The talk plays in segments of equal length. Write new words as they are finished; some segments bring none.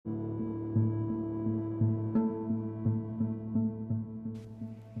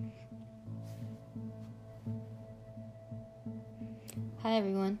Hi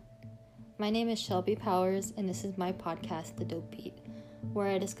everyone, my name is Shelby Powers and this is my podcast, The Dope Beat, where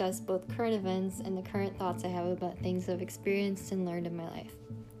I discuss both current events and the current thoughts I have about things I've experienced and learned in my life.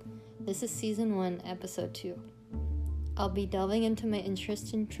 This is Season 1, Episode 2. I'll be delving into my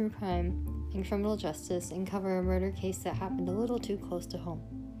interest in true crime and criminal justice and cover a murder case that happened a little too close to home.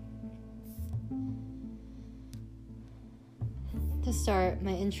 To start,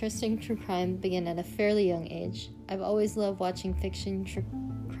 my interest in true crime began at a fairly young age. I've always loved watching fiction true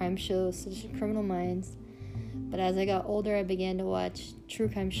crime shows such as Criminal Minds, but as I got older I began to watch true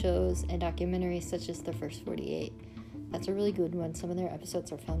crime shows and documentaries such as The First 48. That's a really good one. Some of their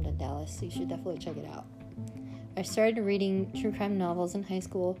episodes are filmed in Dallas, so you should definitely check it out. I started reading true crime novels in high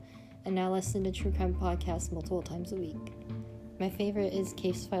school and now listen to true crime podcasts multiple times a week. My favorite is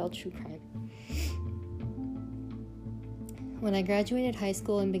Case File True Crime. When I graduated high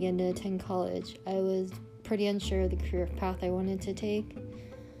school and began to attend college, I was pretty unsure of the career path I wanted to take.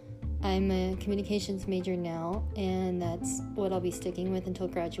 I'm a communications major now, and that's what I'll be sticking with until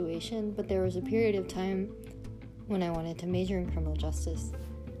graduation, but there was a period of time when I wanted to major in criminal justice.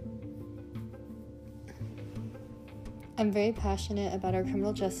 I'm very passionate about our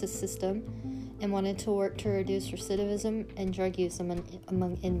criminal justice system and wanted to work to reduce recidivism and drug use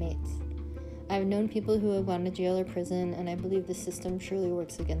among inmates. I've known people who have gone to jail or prison, and I believe the system truly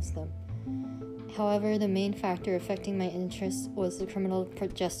works against them. However, the main factor affecting my interest was the criminal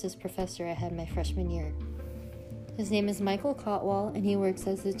justice professor I had my freshman year. His name is Michael Cotwall, and he works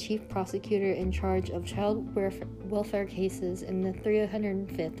as the chief prosecutor in charge of child welfare cases in the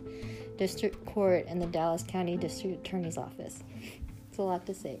 305th District Court and the Dallas County District Attorney's Office. It's a lot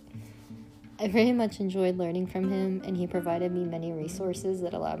to say. I very much enjoyed learning from him, and he provided me many resources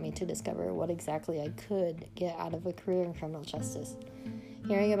that allowed me to discover what exactly I could get out of a career in criminal justice.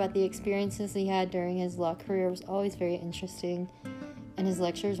 Hearing about the experiences he had during his law career was always very interesting, and his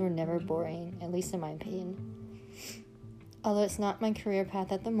lectures were never boring, at least in my opinion. Although it's not my career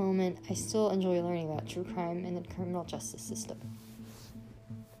path at the moment, I still enjoy learning about true crime and the criminal justice system.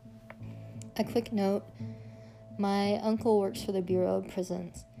 A quick note, my uncle works for the Bureau of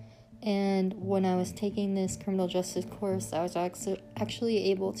Prisons. And when I was taking this criminal justice course, I was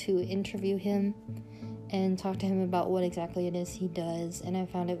actually able to interview him and talk to him about what exactly it is he does, and I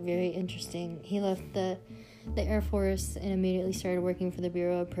found it very interesting. He left the Air Force and immediately started working for the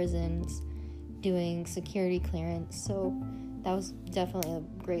Bureau of Prisons, doing security clearance, so that was definitely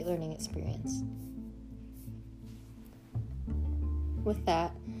a great learning experience. With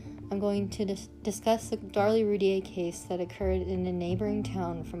that, I'm going to discuss the Darlie Routier case that occurred in a neighboring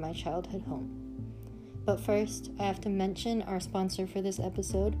town from my childhood home. But first, I have to mention our sponsor for this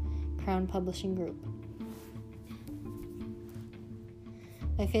episode, Crown Publishing Group.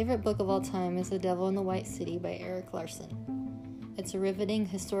 My favorite book of all time is The Devil in the White City by Eric Larson. It's a riveting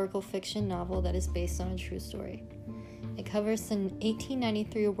historical fiction novel that is based on a true story. It covers the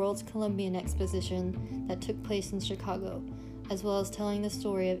 1893 World's Columbian Exposition that took place in Chicago, as well as telling the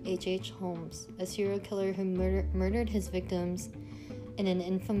story of H.H. Holmes, a serial killer who murdered his victims in an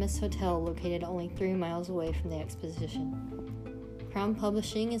infamous hotel located only 3 miles away from the exposition. Crown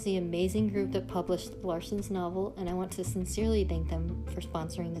Publishing is the amazing group that published Larson's novel, and I want to sincerely thank them for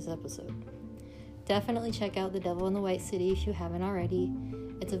sponsoring this episode. Definitely check out The Devil in the White City if you haven't already.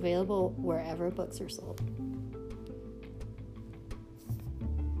 It's available wherever books are sold.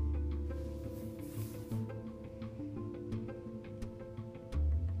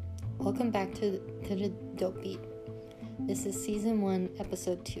 Welcome back to the Dope Beat. This is Season 1,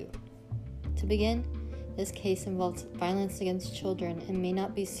 Episode 2. To begin, this case involves violence against children and may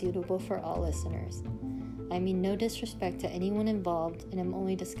not be suitable for all listeners. I mean no disrespect to anyone involved, and I'm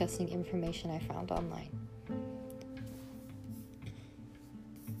only discussing information I found online.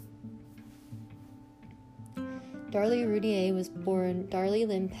 Darlie Routier was born Darlie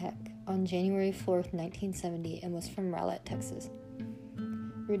Lynn Peck on January 4th, 1970, and was from Rowlett, Texas.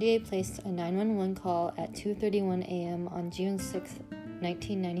 Routier placed a 911 call at 2:31 a.m. on June 6,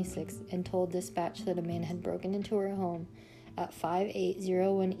 1996, and told dispatch that a man had broken into her home at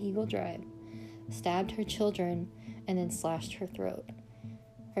 5801 Eagle Drive, stabbed her children, and then slashed her throat.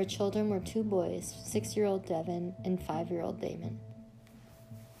 Her children were 2 boys, 6-year-old Devin and 5-year-old Damon.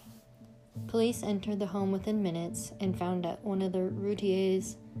 Police entered the home within minutes and found that one of the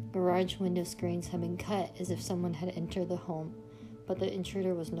Routier's garage window screens had been cut as if someone had entered the home, but the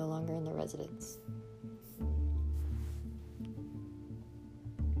intruder was no longer in the residence.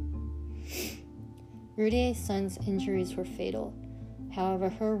 Routier's son's injuries were fatal. However,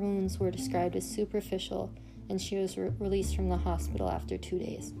 her wounds were described as superficial, and she was released from the hospital after 2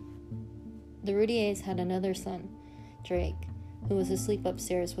 days. The Routiers had another son, Drake, who was asleep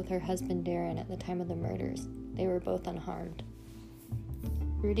upstairs with her husband Darren at the time of the murders. They were both unharmed.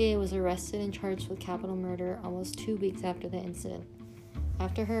 Routier was arrested and charged with capital murder almost 2 weeks after the incident.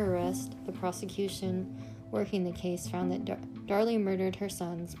 After her arrest, the prosecution working the case found that Darlie murdered her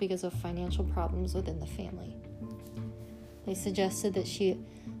sons because of financial problems within the family. They suggested that she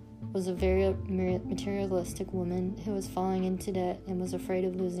was a very materialistic woman who was falling into debt and was afraid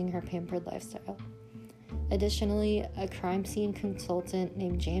of losing her pampered lifestyle. Additionally, a crime scene consultant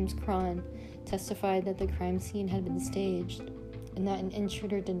named James Cron testified that the crime scene had been staged and that an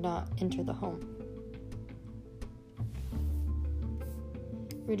intruder did not enter the home.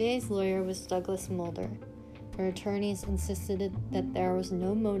 Routier's lawyer was Douglas Mulder. Her attorneys insisted that there was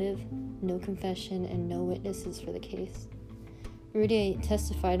no motive, no confession, and no witnesses for the case. Routier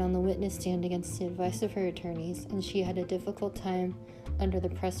testified on the witness stand against the advice of her attorneys, and she had a difficult time under the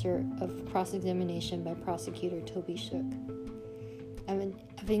pressure of cross-examination by prosecutor Toby Shook.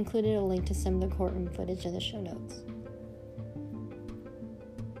 I've included a link to some of the courtroom footage in the show notes.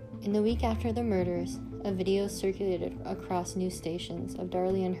 In the week after the murders, a video circulated across news stations of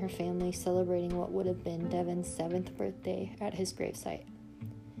Darlie and her family celebrating what would have been Devin's 7th birthday at his gravesite.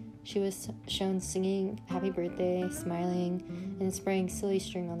 She was shown singing happy birthday, smiling, and spraying silly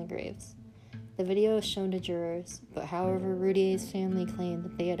string on the graves. The video was shown to jurors, but however, Routier's family claimed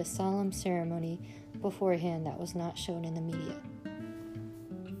that they had a solemn ceremony beforehand that was not shown in the media.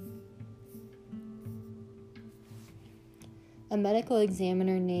 A medical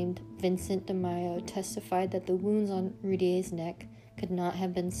examiner named Vincent DeMaio testified that the wounds on Routier's neck could not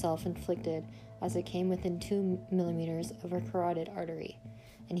have been self-inflicted, as it came within 2 millimeters of her carotid artery,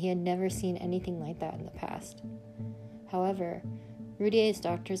 and he had never seen anything like that in the past. However, Routier's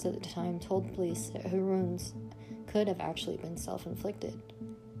doctors at the time told police that her wounds could have actually been self-inflicted.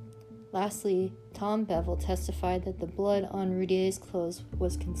 Lastly, Tom Bevel testified that the blood on Routier's clothes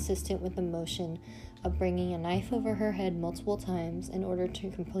was consistent with the motion of bringing a knife over her head multiple times in order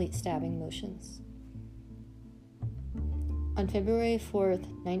to complete stabbing motions. On February 4th,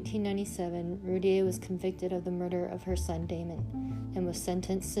 1997, Routier was convicted of the murder of her son Damon and was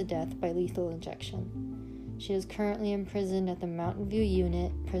sentenced to death by lethal injection. She is currently imprisoned at the Mountain View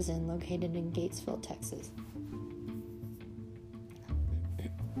Unit prison located in Gatesville, Texas.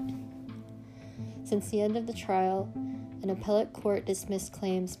 Since the end of the trial, an appellate court dismissed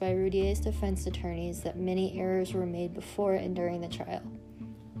claims by Routier's defense attorneys that many errors were made before and during the trial.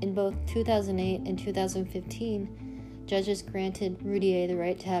 In both 2008 and 2015, judges granted Routier the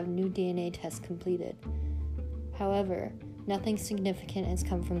right to have new DNA tests completed. However, nothing significant has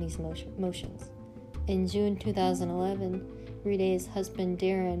come from these motions. In June 2011, Routier's husband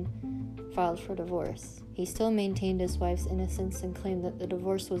Darren filed for divorce. He still maintained his wife's innocence and claimed that the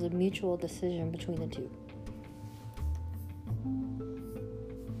divorce was a mutual decision between the two.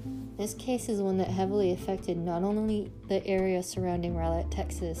 This case is one that heavily affected not only the area surrounding Rowlett,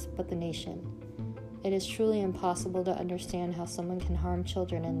 Texas, but the nation. It is truly impossible to understand how someone can harm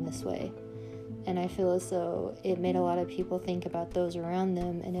children in this way, and I feel as though it made a lot of people think about those around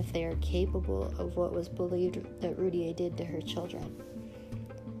them and if they are capable of what was believed that Routier did to her children.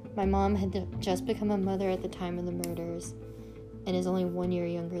 My mom had just become a mother at the time of the murders and is only 1 year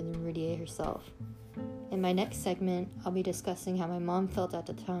younger than Routier herself. In my next segment, I'll be discussing how my mom felt at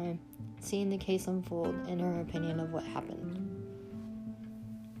the time, seeing the case unfold, and her opinion of what happened.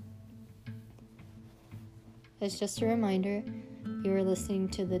 As just a reminder, you are listening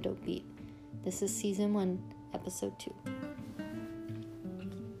to The Dope Beat. This is Season 1, Episode 2.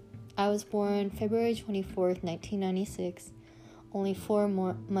 I was born February 24th, 1996, only 4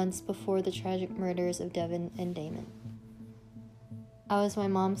 months before the tragic murders of Devin and Damon. I was my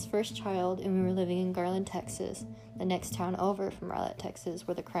mom's first child, and we were living in Garland, Texas, the next town over from Rowlett, Texas,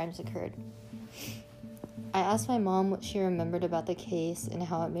 where the crimes occurred. I asked my mom what she remembered about the case and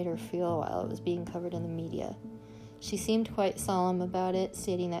how it made her feel while it was being covered in the media. She seemed quite solemn about it,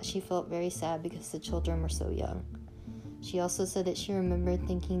 stating that she felt very sad because the children were so young. She also said that she remembered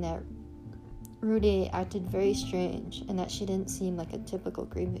thinking that Routier acted very strange and that she didn't seem like a typical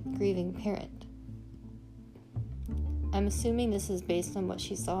grieving parent. I'm assuming this is based on what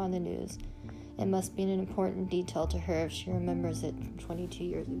she saw in the news. It must be an important detail to her if she remembers it from 22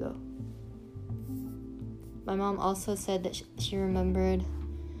 years ago. My mom also said that she remembered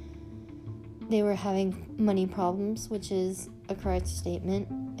they were having money problems, which is a correct statement,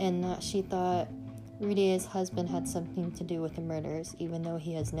 and that she thought Routier's husband had something to do with the murders, even though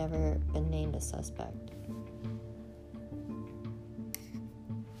he has never been named a suspect.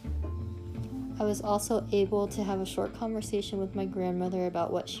 I was also able to have a short conversation with my grandmother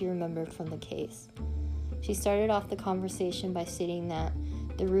about what she remembered from the case. She started off the conversation by stating that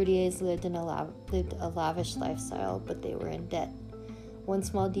the Routiers lived a lavish lifestyle, but they were in debt. One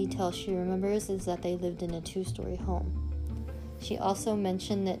small detail she remembers is that they lived in a 2-story home. She also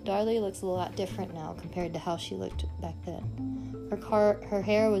mentioned that Darlie looks a lot different now compared to how she looked back then. Her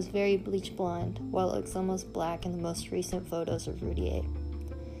hair was very bleach blonde, while it looks almost black in the most recent photos of Routier.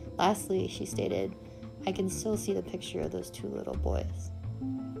 Lastly, she stated, "I can still see the picture of those 2 little boys."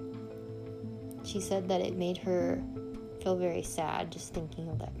 She said that it made her feel very sad just thinking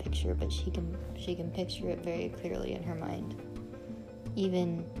of that picture, but she can picture it very clearly in her mind,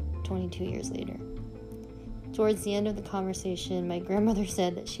 even 22 years later. Towards the end of the conversation, my grandmother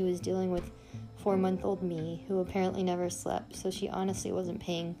said that she was dealing with 4-month-old me, who apparently never slept, so she honestly wasn't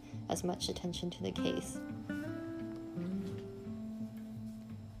paying as much attention to the case.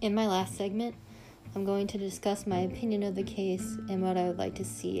 In my last segment, I'm going to discuss my opinion of the case and what I would like to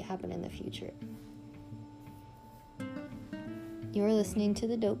see happen in the future. You are listening to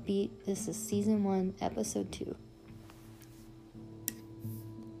The Dope Beat. This is Season 1, Episode 2.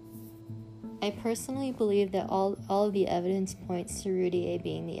 I personally believe that all of the evidence points to Routier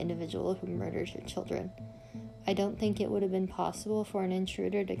being the individual who murdered her children. I don't think it would have been possible for an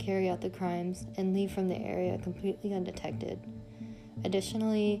intruder to carry out the crimes and leave from the area completely undetected.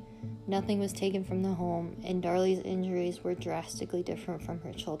 Additionally, nothing was taken from the home, and Darlie's injuries were drastically different from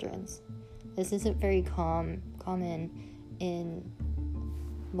her children's. This isn't very common in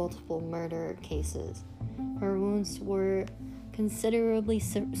multiple murder cases. Her wounds were considerably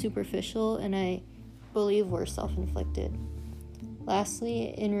superficial, and I believe were self-inflicted.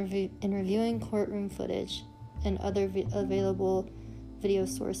 Lastly, in reviewing courtroom footage and other available video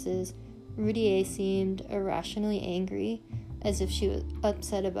sources, Routier seemed irrationally angry, as if she was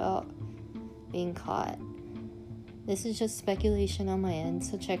upset about being caught. This is just speculation on my end,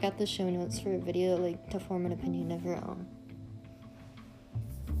 so check out the show notes for a video link to form an opinion of your own.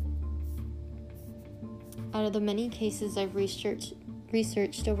 Out of the many cases I've researched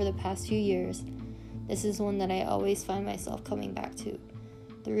over the past few years, this is one that I always find myself coming back to.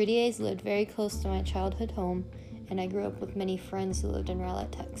 The Routiers lived very close to my childhood home, and I grew up with many friends who lived in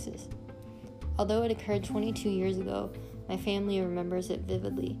Rowlett, Texas. Although it occurred 22 years ago, my family remembers it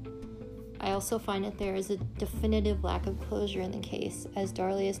vividly. I also find that there is a definitive lack of closure in the case, as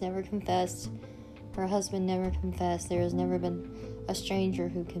Darlie has never confessed, her husband never confessed, there has never been a stranger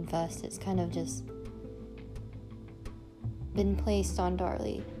who confessed. It's kind of just been placed on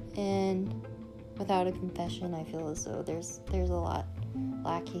Darlie, and without a confession, I feel as though there's a lot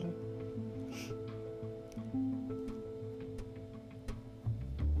lacking.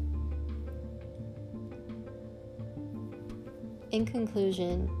 In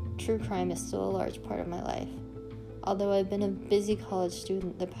conclusion, true crime is still a large part of my life. Although I've been a busy college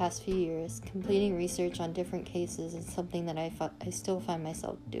student the past few years, completing research on different cases is something that I still find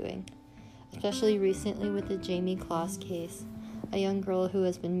myself doing. Especially recently with the Jamie Kloss case, a young girl who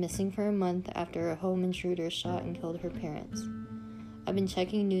has been missing for a month after a home intruder shot and killed her parents. I've been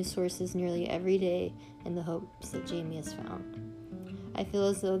checking news sources nearly every day in the hopes that Jamie is found. I feel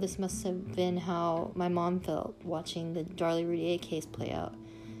as though this must have been how my mom felt watching the Darlie Routier case play out.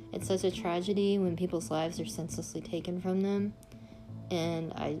 It's such a tragedy when people's lives are senselessly taken from them,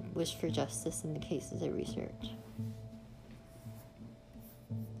 and I wish for justice in the cases I research.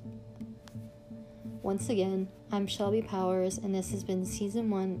 Once again, I'm Shelby Powers, and this has been Season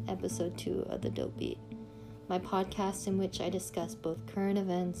 1, Episode 2 of The Dope Beat, my podcast in which I discuss both current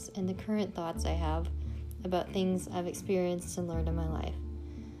events and the current thoughts I have about things I've experienced and learned in my life.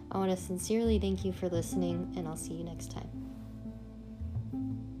 I want to sincerely thank you for listening, and I'll see you next time.